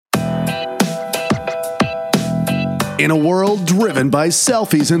In a world driven by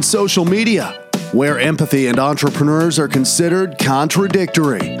selfies and social media, where empathy and entrepreneurs are considered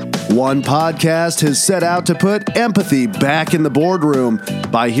contradictory, one podcast has set out to put empathy back in the boardroom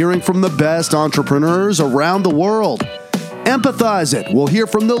by hearing from the best entrepreneurs around the world. Empathize It will hear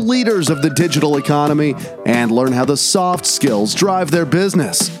from the leaders of the digital economy and learn how the soft skills drive their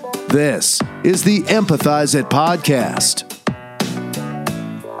business. This is the Empathize It podcast.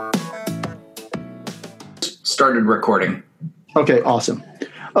 Started recording. Okay, awesome.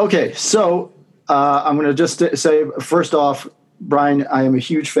 Okay, so I'm going to just say, first off, Brian, I am a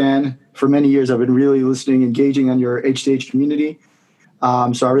huge fan. For many years, I've been really listening, engaging on your H2H community.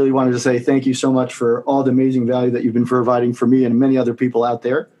 So I really wanted to say thank you so much for all the amazing value that you've been providing for me and many other people out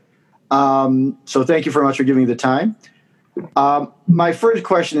there. So thank you very much for giving me the time. My first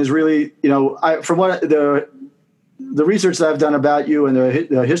question is really, from what the research that I've done about you and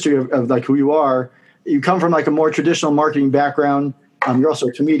the history of like who you are, you come from like a more traditional marketing background. You're also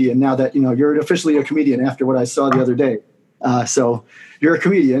a comedian now that, you're officially a comedian after what I saw the other day. So you're a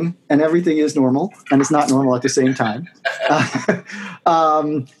comedian and everything is normal and it's not normal at the same time.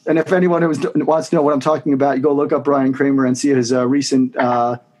 And if anyone wants to know what I'm talking about, you go look up Brian Kramer and see his recent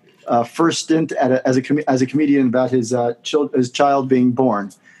first stint as a comedian about his child being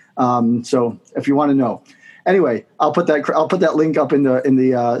born. So if you want to know, anyway, I'll put that link up in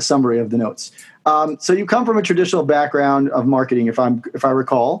the summary of the notes. So you come from a traditional background of marketing, if I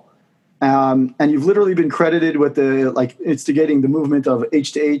recall, and you've literally been credited with instigating the movement of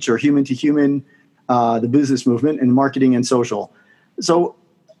H2H or human to human, the business movement in marketing and social. So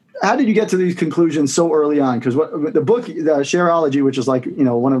how did you get to these conclusions so early on? Because the book, the Shareology, which is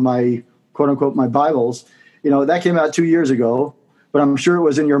one of my quote unquote my Bibles, that came out 2 years ago, but I'm sure it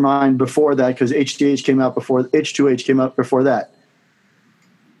was in your mind before that because H2H came out before H2H came out before that.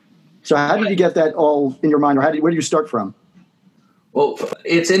 So how did you get that all in your mind, or where do you start from? Well,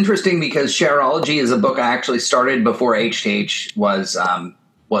 it's interesting because Shareology is a book I actually started before H2H was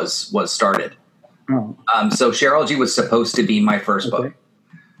started. Oh. So Shareology was supposed to be my first book,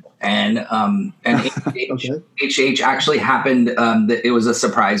 and H2H actually happened. It was a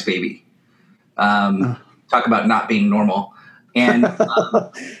surprise baby. Talk about not being normal, and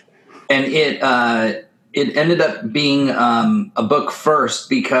it ended up being a book first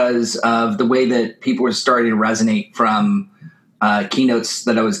because of the way that people were starting to resonate from keynotes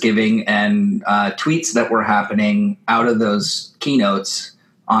that I was giving and tweets that were happening out of those keynotes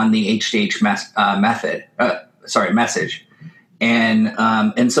on the H2H message.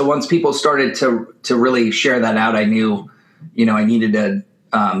 And so once people started to really share that out, I knew, I needed to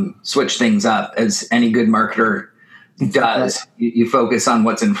switch things up, as any good marketer does. You focus on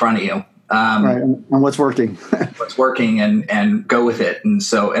what's in front of you. Right, and what's working. What's working and go with it. And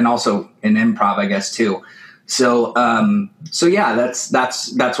so, and also in improv, I guess too. So yeah,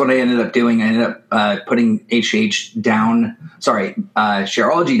 that's what I ended up doing. I ended up putting Shareology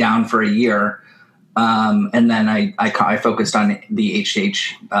down for a year. And then I focused on the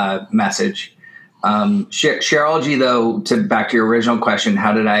H2H message. Shareology, though, back to your original question,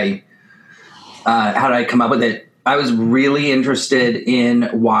 how did I come up with it? I was really interested in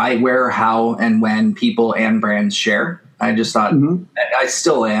why, where, how, and when people and brands share. I just thought, I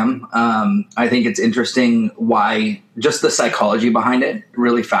still am. I think it's interesting why, just the psychology behind it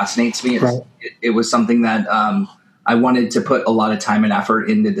really fascinates me. Right. It was something that I wanted to put a lot of time and effort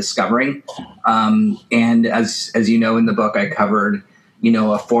into discovering. And as you know, in the book, I covered,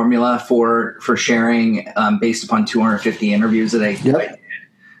 a formula for sharing based upon 250 interviews that I did.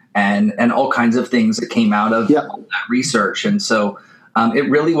 And all kinds of things that came out of that research. And so it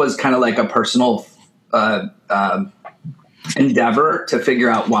really was kind of like a personal endeavor to figure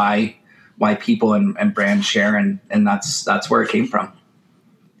out why people and brands share. And that's where it came from.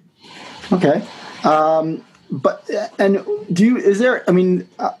 Okay. The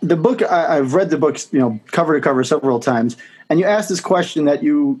book, I've read the books, cover to cover several times. And you asked this question that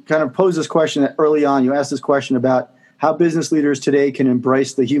you kind of posed this question early on. You asked this question about how business leaders today can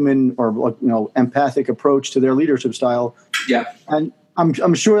embrace the human or empathic approach to their leadership style. Yeah, and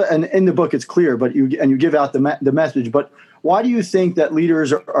I'm sure, and in the book it's clear, but you give out the message. But why do you think that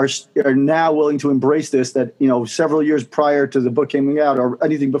leaders are now willing to embrace this? That several years prior to the book coming out or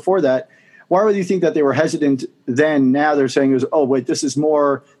anything before that, why would you think that they were hesitant then? Now they're saying, "Oh wait, this is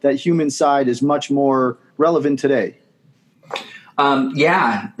more that human side is much more relevant today."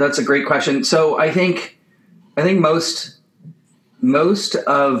 Yeah, that's a great question. So I think most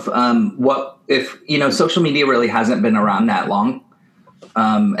of what if social media really hasn't been around that long,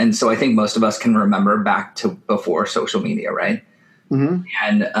 and so I think most of us can remember back to before social media, right?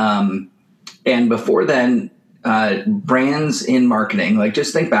 Mm-hmm. And before then, brands in marketing, like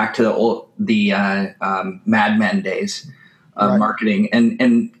just think back to the Mad Men days of marketing,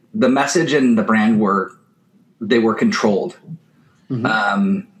 and the message and the brand were controlled.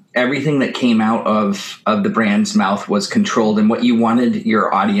 Mm-hmm. Everything that came out of the brand's mouth was controlled, and what you wanted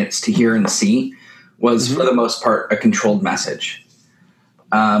your audience to hear and see was, mm-hmm. for the most part, a controlled message.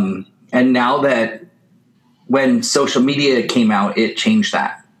 And now that when social media came out, it changed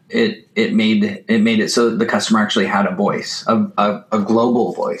that. It made it so the customer actually had a voice, a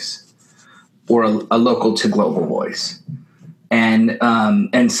global voice, or a local to global voice,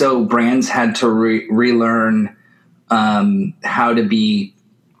 and so brands had to relearn how to be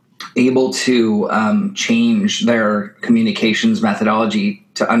able to change their communications methodology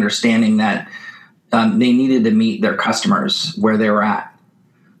to understanding that they needed to meet their customers where they were at.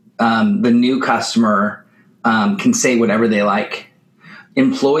 The new customer can say whatever they like.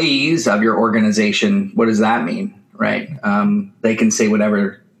 Employees of your organization, what does that mean, right? They can say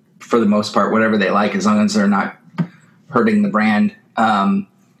whatever, for the most part, whatever they like, as long as they're not hurting the brand.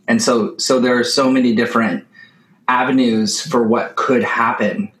 And so there are so many different avenues for what could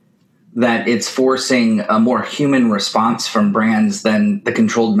happen that it's forcing a more human response from brands than the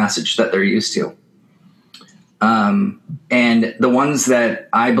controlled message that they're used to. And the ones that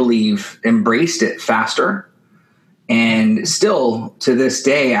I believe embraced it faster, and still to this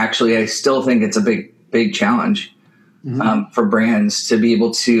day, actually, I still think it's a big challenge, mm-hmm. For brands to be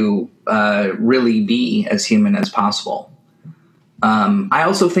able to really be as human as possible. I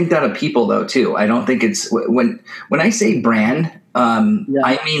also think that of people, though, too. I don't think it's when I say brand,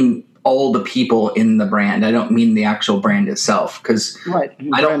 I mean all the people in the brand. I don't mean the actual brand itself, because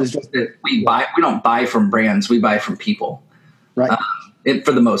we don't buy from brands. We buy from people, right?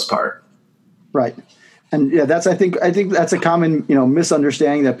 For the most part, right. And yeah, I think that's a common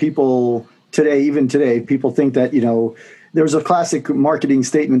misunderstanding that people even today, people think that there's a classic marketing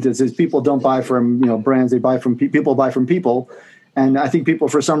statement that says people don't buy from brands, they buy from people buy from people. And I think people,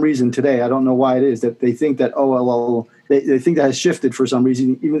 for some reason today, I don't know why it is, that they think that, they think that has shifted for some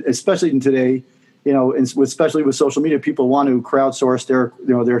reason, even especially in today, especially with social media, people want to crowdsource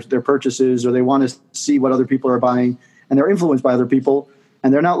their purchases, or they want to see what other people are buying, and they're influenced by other people.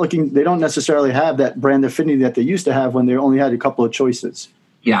 And they don't necessarily have that brand affinity that they used to have when they only had a couple of choices.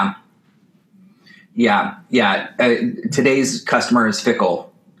 Yeah. Today's customer is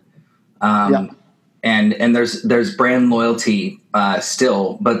fickle. And there's brand loyalty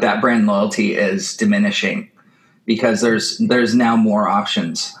still, but that brand loyalty is diminishing because there's now more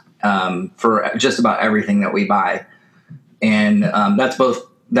options for just about everything that we buy, and that's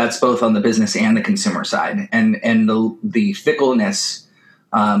both on the business and the consumer side. And the fickleness,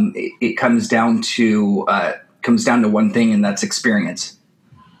 it comes down to one thing, and that's experience.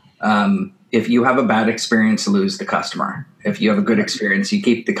 If you have a bad experience, lose the customer. If you have a good experience, you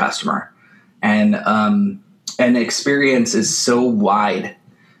keep the customer. And experience is so wide.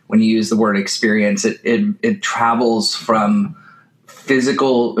 When you use the word experience, it travels from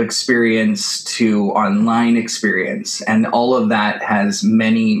physical experience to online experience, and all of that has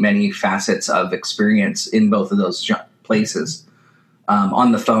many, many facets of experience in both of those places,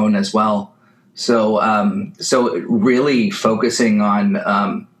 on the phone as well. So really focusing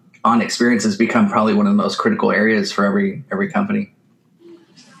on experience has become probably one of the most critical areas for every company.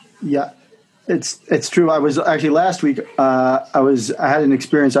 Yeah. It's true. I was actually last week. I had an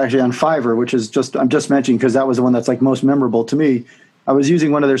experience actually on Fiverr, which is I'm just mentioning because that was the one that's like most memorable to me. I was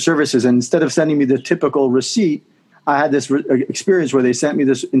using one of their services, and instead of sending me the typical receipt, I had this experience where they sent me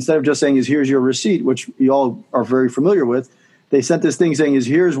this, instead of just saying here's your receipt, which you all are very familiar with. They sent this thing saying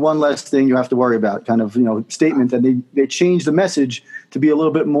here's one less thing you have to worry about, kind of statement, and they changed the message to be a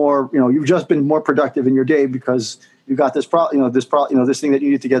little bit more. You've just been more productive in your day because you got this this thing that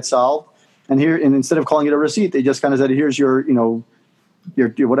you need to get solved. And instead of calling it a receipt, they just kind of said, "Here's your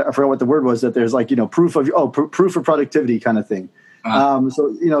what I forgot what the word was. That there's proof of productivity kind of thing."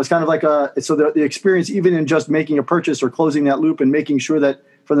 So it's kind of like the experience, even in just making a purchase or closing that loop and making sure that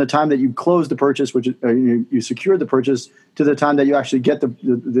from the time that you close the purchase, which you secured the purchase, to the time that you actually get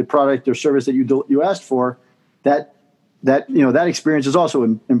the product or service that you asked for, that experience is also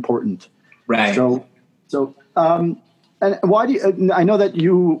important. Right. So. And why do you? I know that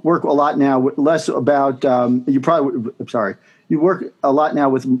you work a lot now, less about. You work a lot now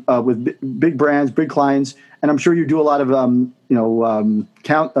with big brands, big clients, and I'm sure you do a lot of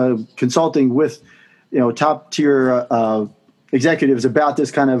consulting with top tier executives about this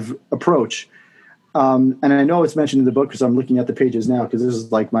kind of approach. And I know it's mentioned in the book because I'm looking at the pages now because this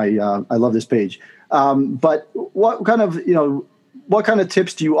is like my I love this page. But what kind of what kind of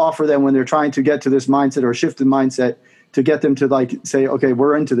tips do you offer them when they're trying to get to this mindset or shift the mindset to get them to like say, okay,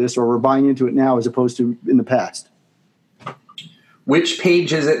 we're into this or we're buying into it now as opposed to in the past? Which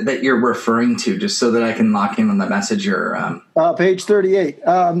page is it that you're referring to, just so that I can lock in on the message you're... Page 38.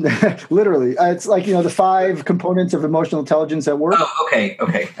 Literally. It's like, the 5 components of emotional intelligence at work. Oh, okay.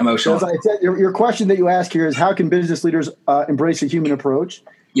 Emotional. So as I said, your question that you ask here is how can business leaders embrace a human approach?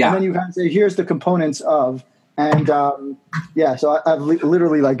 Yeah. And then you kind of say, here's the components of, and so I've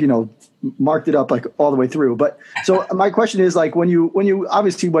literally marked it up like all the way through. But so my question is like, when you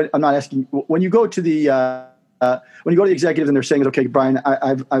obviously, what I'm not asking, when you go to the executives and they're saying, okay, Brian,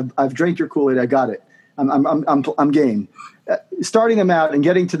 I've drank your Kool-Aid. I got it. I'm game. Starting them out and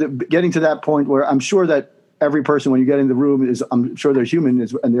getting to that point where I'm sure that every person, when you get in the room, I'm sure they're human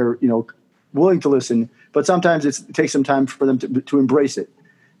and they're willing to listen, but sometimes it takes some time for them to embrace it.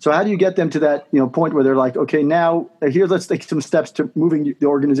 So how do you get them to that point where they're like, okay, now here, let's take some steps to moving the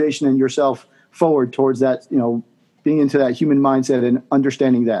organization and yourself forward towards that, being into that human mindset and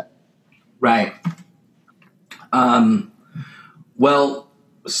understanding that. Right. Well,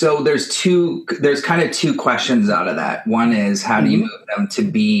 so there's kind of 2 questions out of that. One is how do you move them to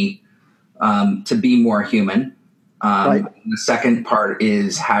be more human? Right. The second part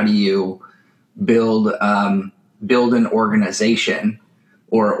is how do you build an organization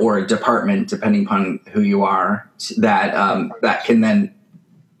or a department, depending upon who you are, that can then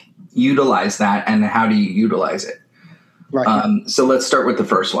utilize that, and how do you utilize it? Right. So let's start with the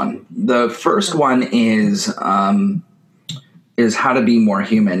first one. The first one is how to be more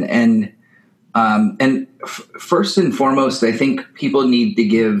human. And first and foremost, I think people need to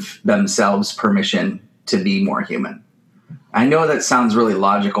give themselves permission to be more human. I know that sounds really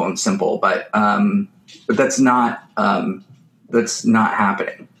logical and simple, but that's not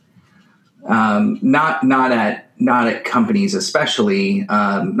happening. Not at companies, especially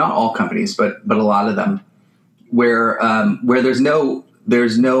not all companies, but a lot of them, where there's no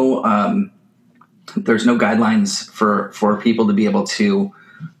guidelines for people to be able to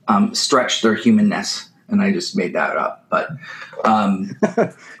stretch their humanness. And I just made that up, but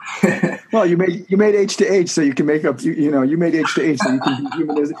well, you made H to H, so you can make up. You made H to H, so you can be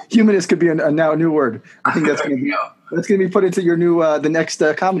humanist. Humanist could be now a new word. I think that's going to be put into your new the next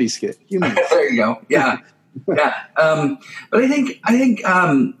comedy skit. Humanist. There you go. Yeah, yeah. But I think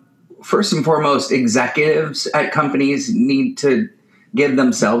first and foremost, executives at companies need to give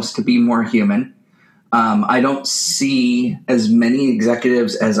themselves to be more human. I don't see as many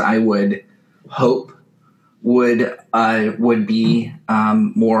executives as I would hope would be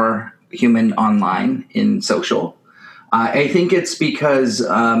more human online in social. I think it's because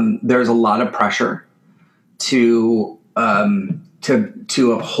there's a lot of pressure to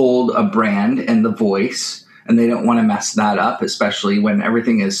uphold a brand and the voice, and they don't want to mess that up, especially when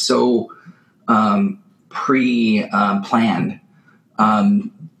everything is so pre-planned.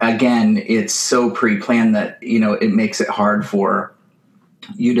 Again, it's so pre-planned that it makes it hard for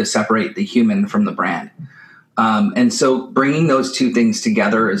you to separate the human from the brand. And so bringing those 2 things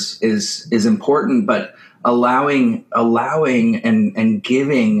together is important, but allowing and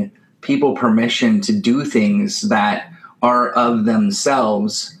giving people permission to do things that are of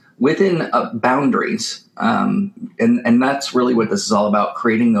themselves within boundaries. And that's really what this is all about,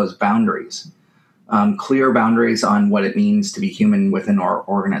 creating those boundaries, clear boundaries on what it means to be human within our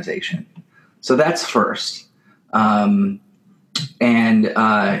organization. So that's first. And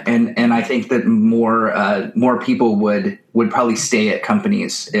I think that more people would probably stay at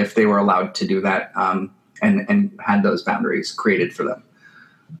companies if they were allowed to do that, and had those boundaries created for them.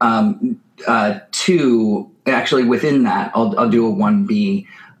 2, actually within that, I'll do a 1B.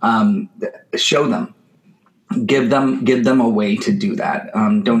 Show them, give them a way to do that.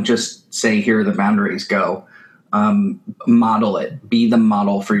 Don't just say, here are the boundaries, go. Model it. Be the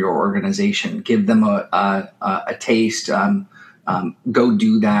model for your organization. Give them a taste. Go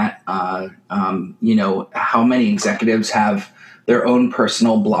do that. How many executives have their own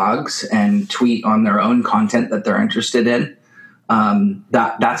personal blogs and tweet on their own content that they're interested in?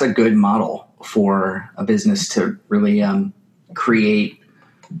 That's a good model for a business to really create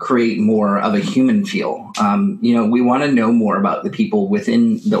more of a human feel. We want to know more about the people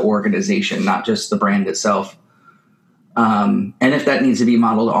within the organization, not just the brand itself. And if that needs to be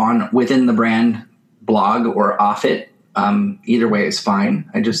modeled on within the brand blog or off it, either way is fine.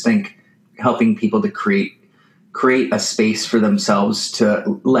 I just think helping people to create a space for themselves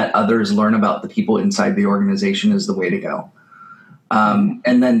to let others learn about the people inside the organization is the way to go.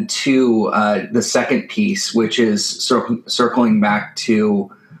 And then 2, the second piece, which is circling back to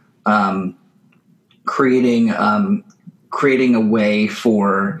creating creating a way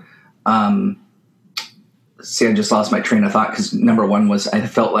for, see, I just lost my train of thought because number one was I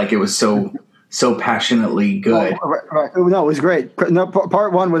felt like it was so passionately good. Oh, right. No, it was great. No,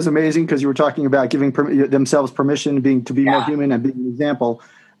 part one was amazing because you were talking about giving themselves permission to be more human and being an example.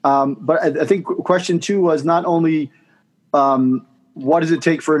 But I think question two was not only what does it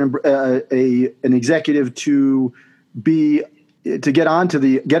take for an executive to get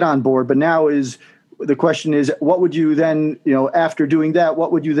on board, but now the question is, what would you then, after doing that,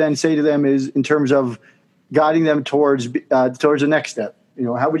 what would you then say to them is in terms of guiding them towards the next step?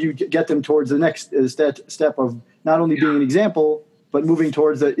 How would you get them towards the next step of not only being an example, but moving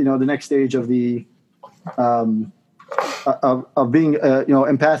towards the next stage of the of being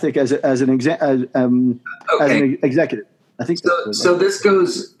empathic as an executive? I think so. This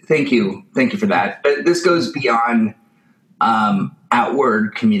goes. Thank you for that. But this goes beyond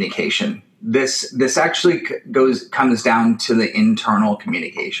outward communication. This actually comes down to the internal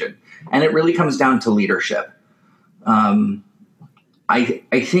communication, and it really comes down to leadership. I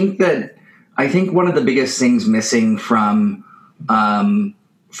think one of the biggest things missing from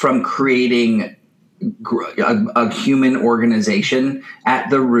creating a human organization at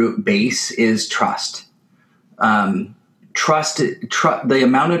the root base is trust. The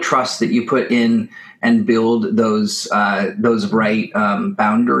amount of trust that you put in and build those right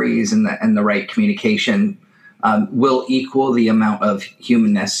boundaries and the right communication will equal the amount of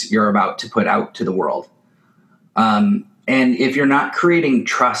humanness you're about to put out to the world. And if you're not creating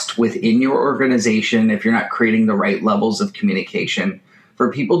trust within your organization, if you're not creating the right levels of communication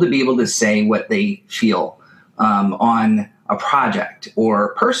for people to be able to say what they feel on a project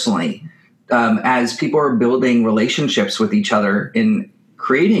or personally, as people are building relationships with each other in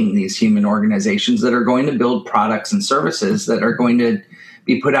creating these human organizations that are going to build products and services that are going to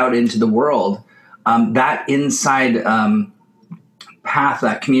be put out into the world, that inside path,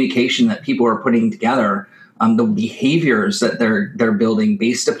 that communication that people are putting together, the behaviors that they're building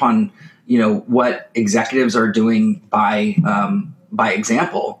based upon what executives are doing by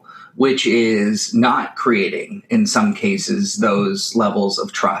example, which is not creating in some cases those levels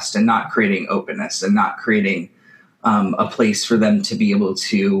of trust and not creating openness and not creating a place for them to be able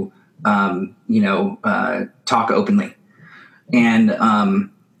to talk openly, and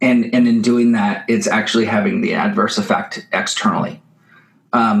in doing that, it's actually having the adverse effect externally.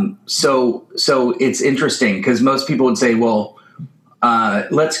 So it's interesting because most people would say, well,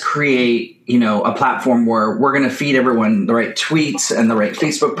 let's create, a platform where we're going to feed everyone the right tweets and the right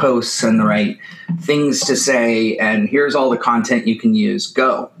Facebook posts and the right things to say. And here's all the content you can use.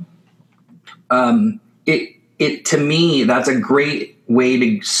 Go. To me, that's a great way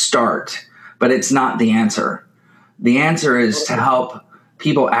to start, but it's not the answer. The answer is to help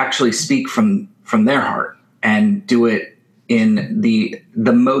people actually speak from their heart and do it in the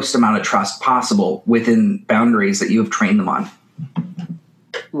most amount of trust possible within boundaries that you have trained them on.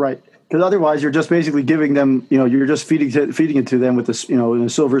 Right. Because otherwise you're just basically giving them, you're just feeding it to them with this, in a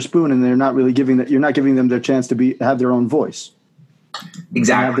silver spoon, and they're not really you're not giving them their chance to have their own voice.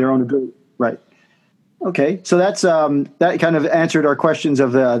 Exactly. Have their own ability. Right. Okay. So that's, that kind of answered our questions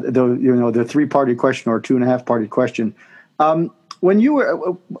of the 3-parted question or 2.5-parted question. When you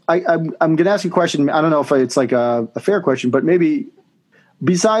were, I'm going to ask you a question. I don't know if it's like a fair question, but maybe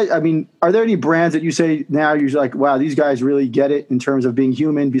are there any brands that you say now you're like, wow, these guys really get it in terms of being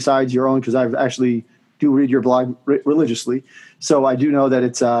human besides your own? Because I've actually do read your blog religiously. So I do know that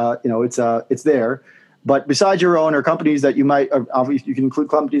it's there. But besides your own or companies that you might, obviously you can include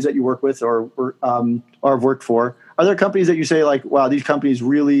companies that you work with or have worked for. Are there companies that you say like, wow, these companies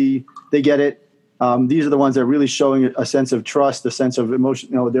really, they get it? These are the ones that are really showing a sense of trust, a sense of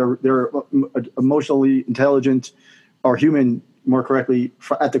emotion. They're emotionally intelligent or human, more correctly,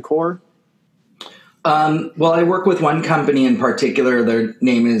 at the core. Well, I work with one company in particular. Their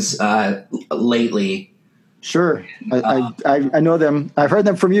name is Lately. Sure, I know them. I've heard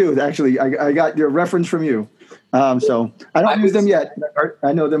them from you. Actually, I got your reference from you. So I don't use them yet.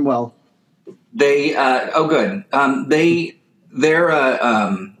 I know them well. They good. They're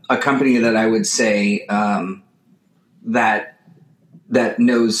a company that I would say that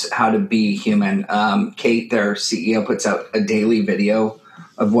knows how to be human. Kate, their CEO, puts out a daily video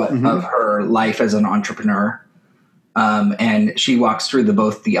of of her life as an entrepreneur, and she walks through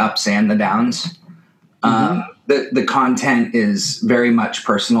both the ups and the downs. The content is very much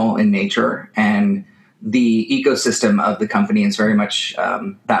personal in nature, and the ecosystem of the company is very much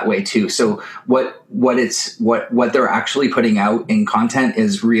that way too. So what they're actually putting out in content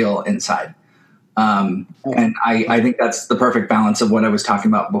is real inside. And I think that's the perfect balance of what I was talking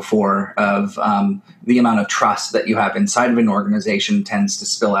about before of the amount of trust that you have inside of an organization tends to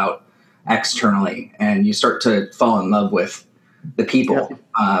spill out externally, and you start to fall in love with the people,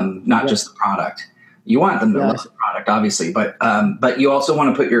 not just the product. You want them to love the product, obviously, but you also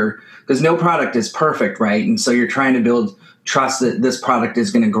want to put because no product is perfect, right? And so you're trying to build trust that this product is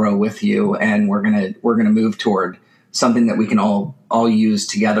going to grow with you, and we're gonna move toward something that we can all use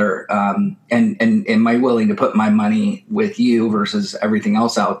together. And am I willing to put my money with you versus everything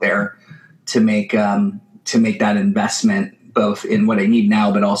else out there to make that investment both in what I need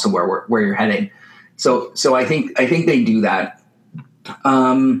now, but also where you're heading. So I think they do that.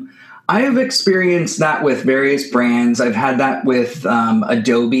 I have experienced that with various brands. I've had that with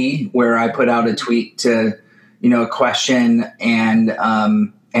Adobe, where I put out a tweet to, a question,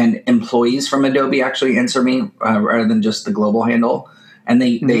 and employees from Adobe actually answer me rather than just the global handle, and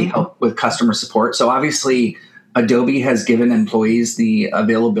they help with customer support. So obviously, Adobe has given employees the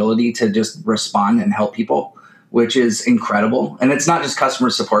availability to just respond and help people, which is incredible. And it's not just customer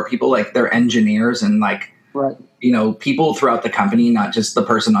support people, like they're engineers and people throughout the company, not just the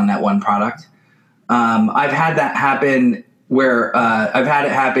person on that one product. I've had that happen where I've had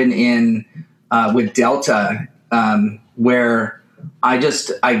it happen with Delta, where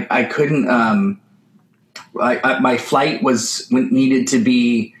I couldn't, my flight needed to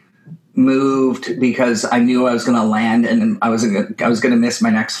be moved because I knew I was going to land and I was going to miss my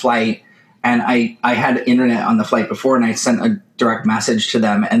next flight. And I had internet on the flight before, and I sent a direct message to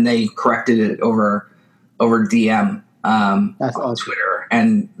them, and they corrected it over DM on Twitter.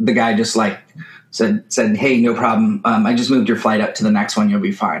 And the guy just said, "Hey, no problem. I just moved your flight up to the next one. You'll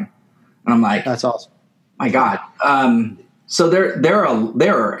be fine." And I'm like, "That's awesome." My God. So there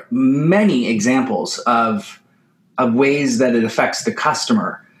are many examples of ways that it affects the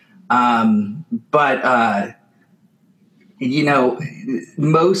customer. But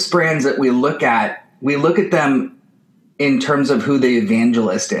most brands that we look at them in terms of who the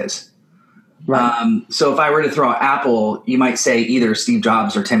evangelist is. Right. So if I were to throw out Apple, you might say either Steve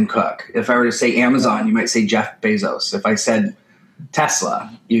Jobs or Tim Cook. If I were to say Amazon, you might say Jeff Bezos. If I said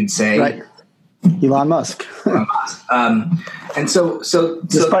Tesla, you'd say Elon Musk. And so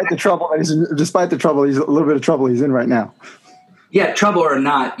despite the trouble, he's a little bit of trouble he's in right now. Yeah, trouble or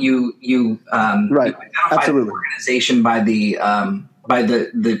not, you identify Absolutely. the organization by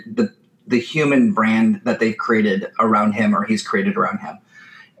the human brand that they've created around him, or he's created around him,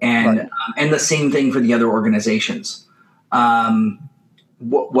 and the same thing for the other organizations.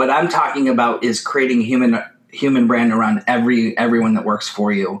 What I'm talking about is creating human brand around everyone that works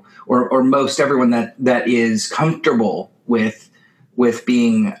for you, or most everyone that is comfortable with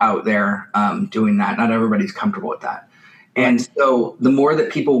being out there doing that. Not everybody's comfortable with that. And so the more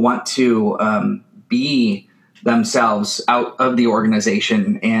that people want to be themselves out of the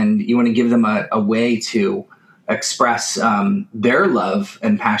organization, and you want to give them a way to express their love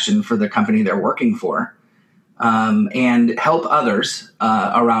and passion for the company they're working for, and help others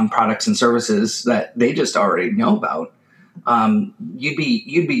around products and services that they just already know about, you'd be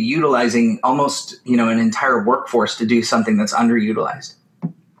utilizing almost an entire workforce to do something that's underutilized.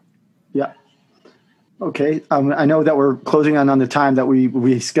 Yeah. Okay. I know that we're closing on the time that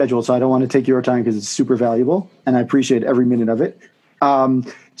we scheduled, so I don't want to take your time because it's super valuable, and I appreciate every minute of it.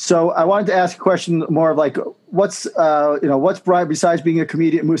 So I wanted to ask a question more of like, what's Brian, besides being a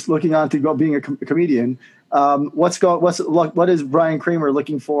comedian, looking on to being a comedian, what is Brian Kramer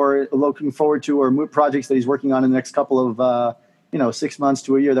looking forward to, or projects that he's working on in the next couple of 6 months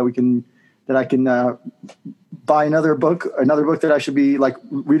to a year that I can buy another book that I should be like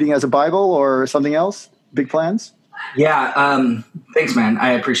reading as a Bible or something else? Big plans? Yeah. Thanks, man.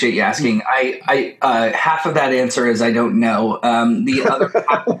 I appreciate you asking. I half of that answer is I don't know. The other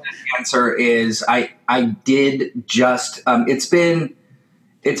half of that answer is I did just, it's been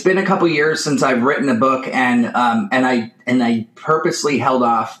a couple years since I've written a book, and I purposely held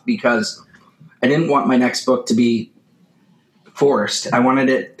off because I didn't want my next book to be forced. I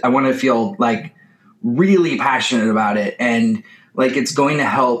wanted to feel like really passionate about it, and like it's going to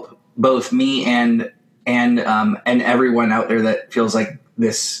help both me and everyone out there that feels like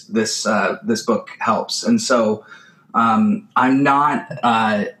this book helps. And so I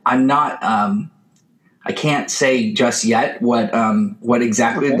can't say just yet what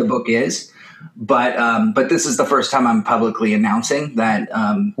exactly the book is, but this is the first time I'm publicly announcing that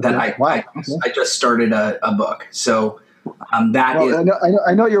I just started a book. So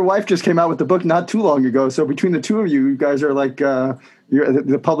I know your wife just came out with the book not too long ago. So between the two of you guys are like you're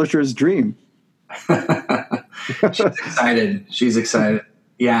the publisher's dream. She's excited.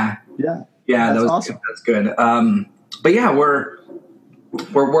 Yeah. Yeah. Yeah, that's awesome. That's good. But yeah, we're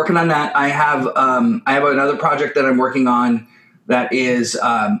working on that. I have another project that I'm working on that is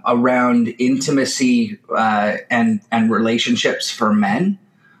around intimacy and relationships for men.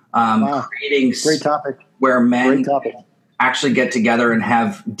 Wow. Creating great topic where men actually get together and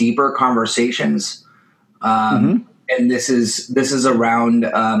have deeper conversations. And this is around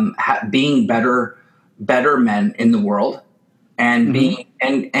being better men in the world, and being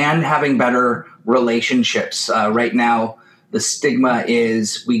and having better relationships. Right now, the stigma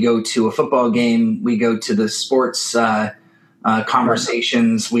is we go to a football game, we go to the sports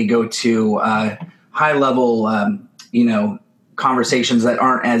conversations, we go to high level, conversations that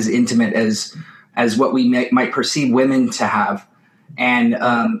aren't as intimate as what we might perceive women to have. And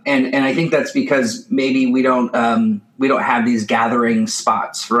I think that's because maybe we don't have these gathering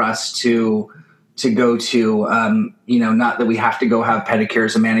spots for us to go to. Not that we have to go have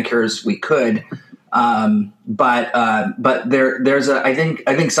pedicures and manicures. We could, but there's I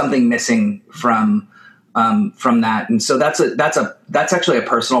think something missing from that. And so that's actually a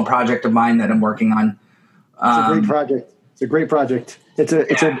personal project of mine that I'm working on. It's a great project. It's a great project. It's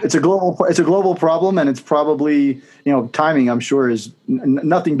a global problem, and it's probably, timing, I'm sure, is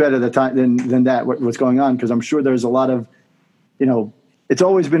nothing better than that what's going on, because I'm sure there's a lot of, it's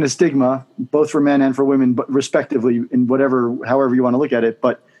always been a stigma both for men and for women, but respectively, in however you want to look at it.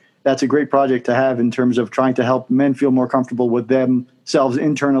 But that's a great project to have in terms of trying to help men feel more comfortable with themselves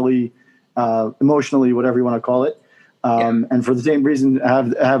internally, emotionally, whatever you want to call it. And for the same reason,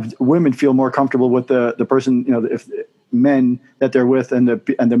 have women feel more comfortable with the person, if men that they're with and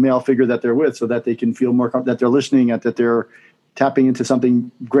the male figure that they're with, so that they can feel more that they're listening and that they're tapping into something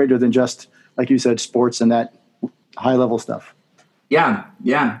greater than just, like you said, sports and that high level stuff. Yeah.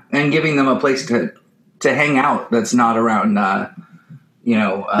 And giving them a place to hang out that's not around, and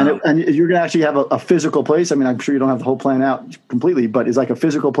you're going to actually have a physical place. I mean, I'm sure you don't have the whole plan out completely, but it's like a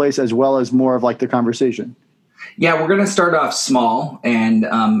physical place as well as more of like the conversation. Yeah, we're going to start off small, and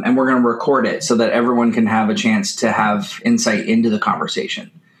we're going to record it so that everyone can have a chance to have insight into the conversation,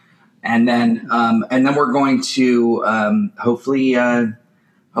 and then we're going to hopefully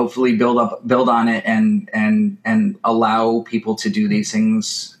build on it and allow people to do these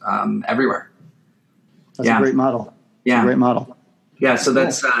things everywhere. That's a great model. Yeah, a great model. Yeah, so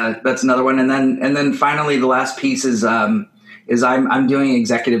that's another one, and then finally the last piece is I'm doing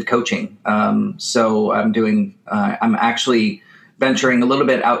executive coaching. So I'm actually venturing a little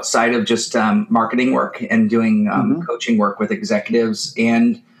bit outside of just marketing work and doing coaching work with executives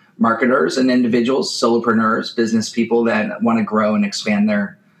and marketers and individuals, solopreneurs, business people that want to grow and expand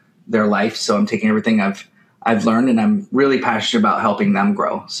their life. So I'm taking everything I've learned, and I'm really passionate about helping them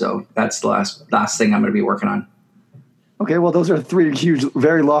grow. So that's the last thing I'm going to be working on. Okay, well, those are three huge,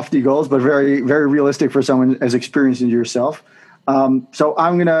 very lofty goals, but very, very realistic for someone as experienced as yourself. So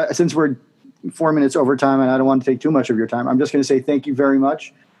I'm going to, since we're 4 minutes over time and I don't want to take too much of your time, I'm just going to say thank you very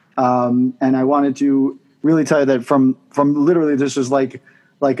much. And I wanted to really tell you that from literally, this was like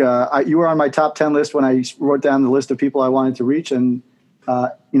you were on my top 10 list when I wrote down the list of people I wanted to reach. And,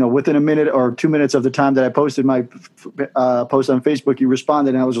 within a minute or 2 minutes of the time that I posted my post on Facebook, you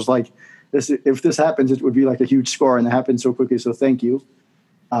responded, and I was just like, if this happens, it would be like a huge score, and it happened so quickly. So thank you.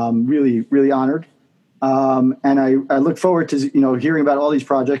 Really, really honored. And I look forward to, hearing about all these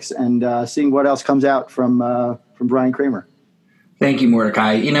projects and seeing what else comes out from Brian Kramer. Thank you,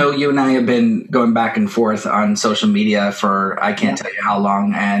 Mordecai. You and I have been going back and forth on social media for, I can't tell you how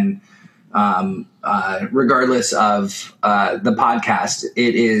long. And regardless of the podcast,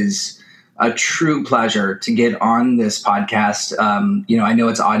 it is a true pleasure to get on this podcast. I know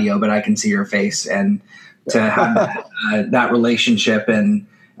it's audio, but I can see your face, and to have that relationship and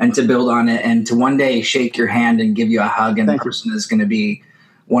to build on it, and to one day shake your hand and give you a hug in person is going to be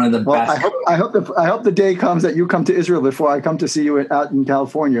one of the best. I hope the day comes that you come to Israel before I come to see you out in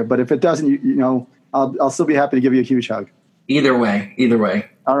California. But if it doesn't, I'll still be happy to give you a huge hug. Either way.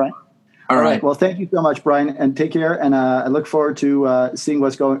 All right. Well, thank you so much, Brian, and take care. And I look forward to seeing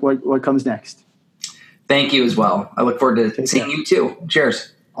what comes next. Thank you as well. I look forward to seeing you too.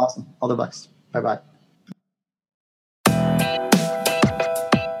 Cheers. Awesome. All the best. Bye-bye.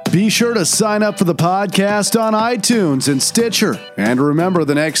 Be sure to sign up for the podcast on iTunes and Stitcher. And remember,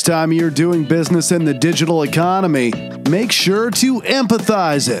 the next time you're doing business in the digital economy, make sure to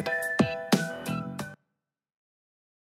empathize it.